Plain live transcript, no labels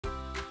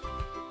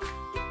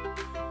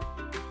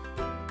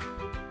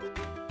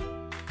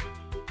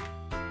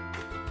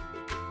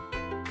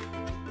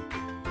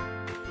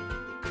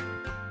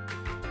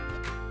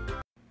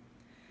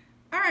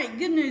right,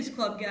 Good News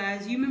Club,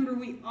 guys. You remember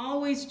we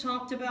always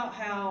talked about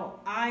how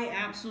I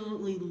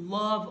absolutely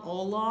love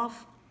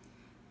Olaf?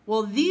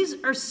 Well, these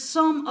are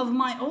some of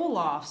my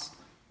Olafs.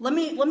 Let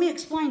me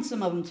explain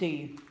some of them to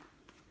you.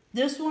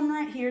 This one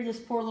right here, this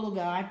poor little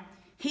guy,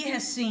 he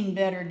has seen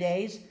better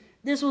days.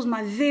 This was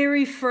my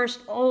very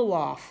first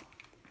Olaf.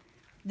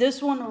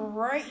 This one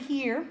right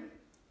here,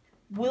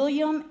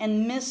 William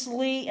and Miss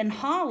Lee and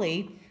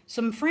Holly,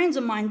 some friends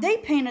of mine, they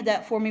painted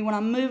that for me when I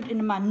moved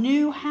into my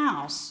new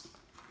house.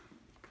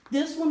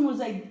 This one was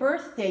a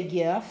birthday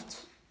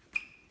gift,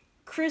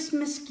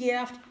 Christmas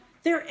gift.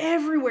 They're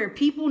everywhere.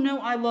 People know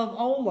I love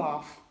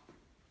Olaf.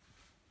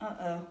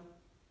 Uh-oh.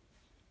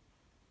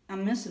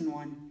 I'm missing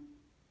one.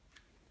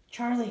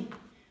 Charlie,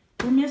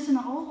 we're missing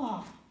an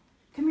Olaf.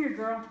 Come here,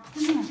 girl.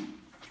 Come here.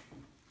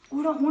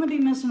 We don't want to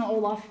be missing an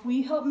Olaf. Will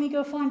you help me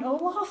go find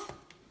Olaf?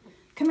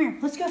 Come here.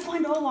 Let's go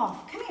find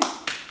Olaf. Come here.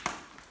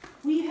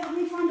 Will you help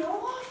me find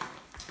Olaf?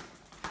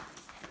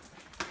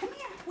 Come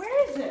here.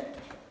 Where is it?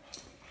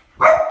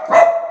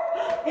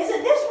 Is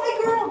it this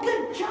way, girl?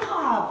 Good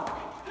job.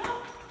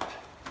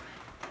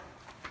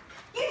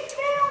 You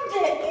found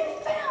it. You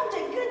found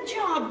it. Good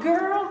job,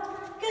 girl.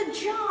 Good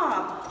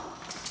job.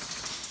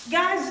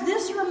 Guys,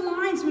 this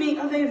reminds me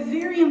of a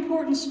very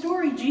important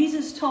story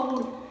Jesus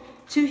told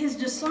to his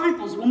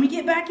disciples. When we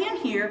get back in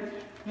here,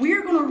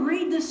 we're going to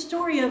read the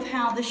story of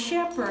how the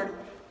shepherd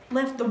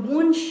left the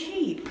one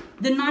sheep,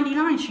 the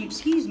 99 sheep,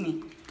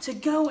 to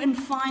go and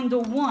find the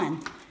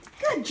one.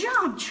 Good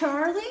job,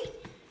 Charlie.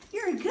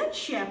 You're a good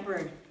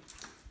shepherd.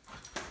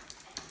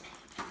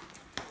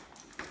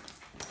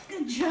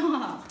 Good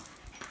job.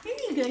 Here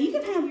you go. You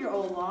can have your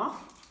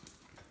Olaf.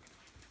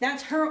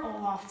 That's her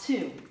Olaf,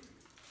 too.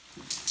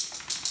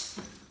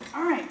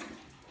 All right.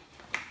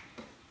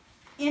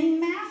 In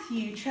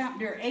Matthew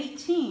chapter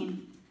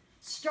 18,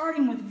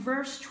 starting with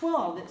verse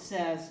 12, it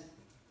says,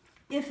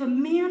 "If a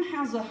man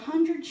has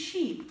 100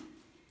 sheep,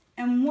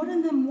 and one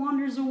of them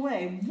wanders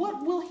away,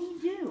 what will he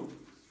do?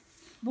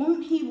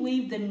 Won't he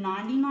leave the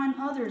 99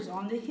 others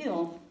on the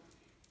hill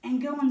and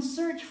go and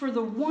search for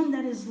the one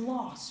that is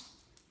lost?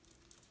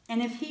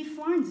 And if he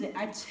finds it,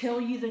 I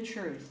tell you the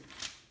truth,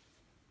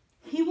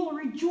 he will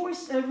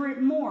rejoice over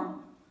it more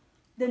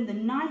than the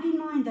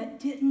 99 that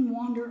didn't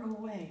wander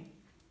away.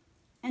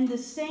 And the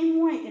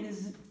same way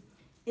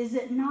is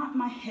it not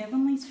my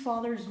heavenly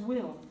Father's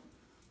will?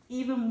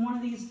 Even one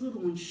of these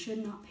little ones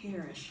should not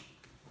perish."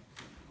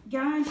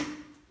 Guys,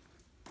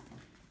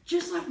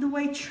 just like the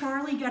way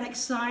Charlie got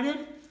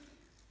excited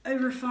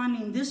over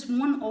finding this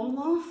one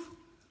Olaf,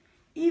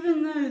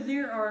 even though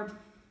there are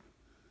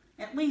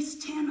at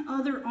least 10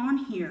 other on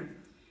here,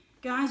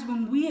 guys,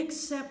 when we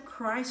accept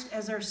Christ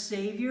as our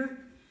Savior,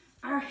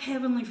 our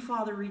Heavenly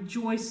Father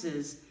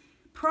rejoices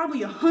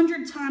probably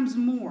 100 times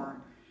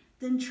more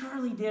than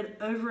Charlie did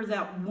over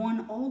that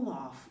one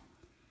Olaf.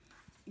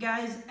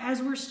 Guys,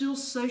 as we're still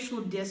social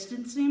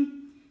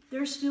distancing,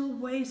 there's still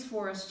ways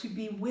for us to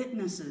be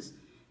witnesses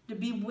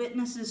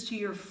to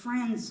your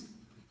friends,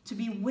 to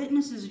be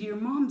witnesses to your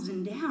moms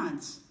and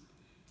dads.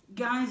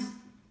 Guys,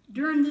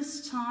 during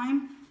this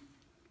time,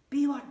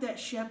 be like that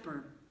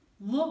shepherd.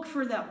 Look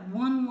for that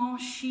one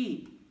lost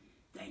sheep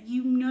that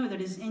you know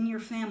that is in your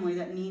family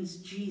that needs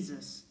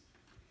Jesus.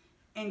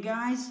 And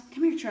guys,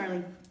 come here,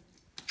 Charlie.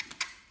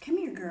 Come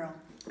here, girl.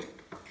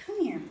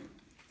 Come here.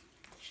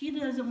 She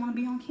doesn't want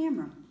to be on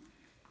camera.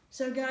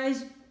 So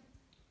guys,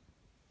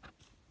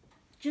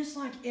 just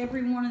like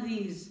every one of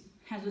these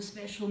has a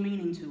special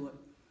meaning to it,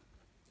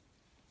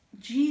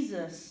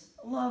 Jesus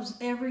loves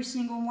every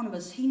single one of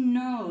us. He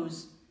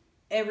knows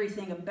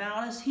everything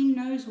about us. He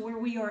knows where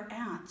we are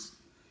at.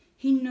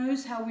 He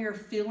knows how we are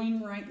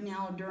feeling right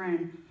now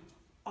during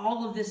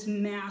all of this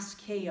mass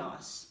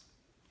chaos.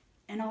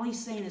 And all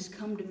he's saying is,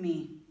 come to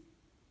me.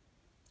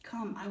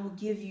 Come, I will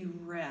give you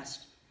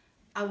rest.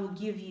 I will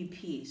give you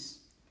peace.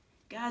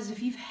 Guys,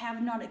 if you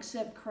have not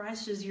accepted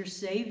Christ as your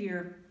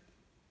Savior,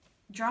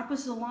 drop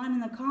us a line in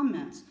the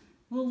comments.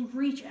 We'll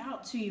reach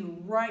out to you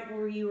right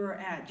where you are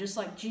at, just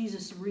like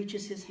Jesus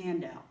reaches his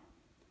hand out.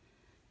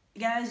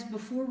 Guys,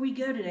 before we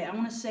go today, I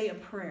want to say a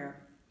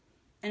prayer.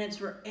 And it's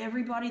for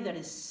everybody that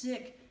is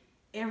sick,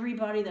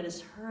 everybody that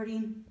is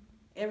hurting,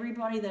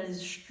 everybody that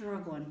is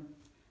struggling.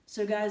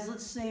 So guys,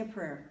 let's say a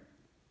prayer.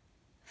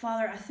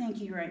 Father, I thank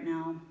you right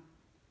now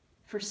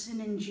for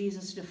sending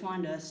Jesus to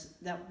find us,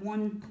 that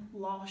one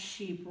lost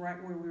sheep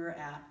right where we were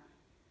at.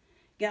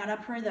 God, I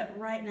pray that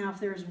right now, if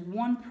there is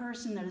one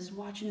person that is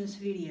watching this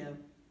video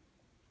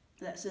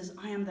that says,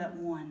 I am that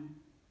one,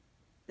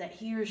 that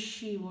he or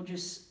she will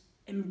just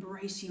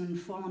embrace you and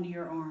fall into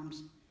your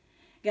arms.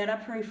 God, I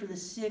pray for the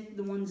sick,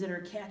 the ones that are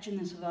catching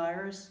this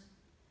virus.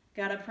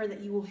 God, I pray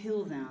that you will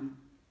heal them.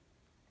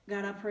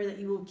 God, I pray that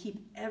you will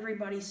keep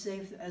everybody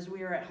safe as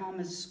we are at home,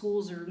 as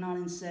schools are not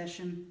in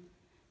session,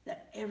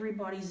 that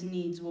everybody's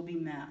needs will be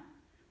met.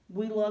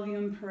 We love you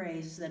and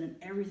praise that in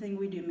everything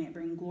we do may it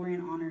bring glory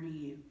and honor to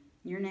you.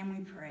 In your name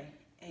we pray.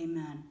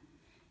 Amen.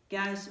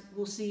 Guys,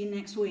 we'll see you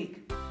next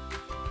week.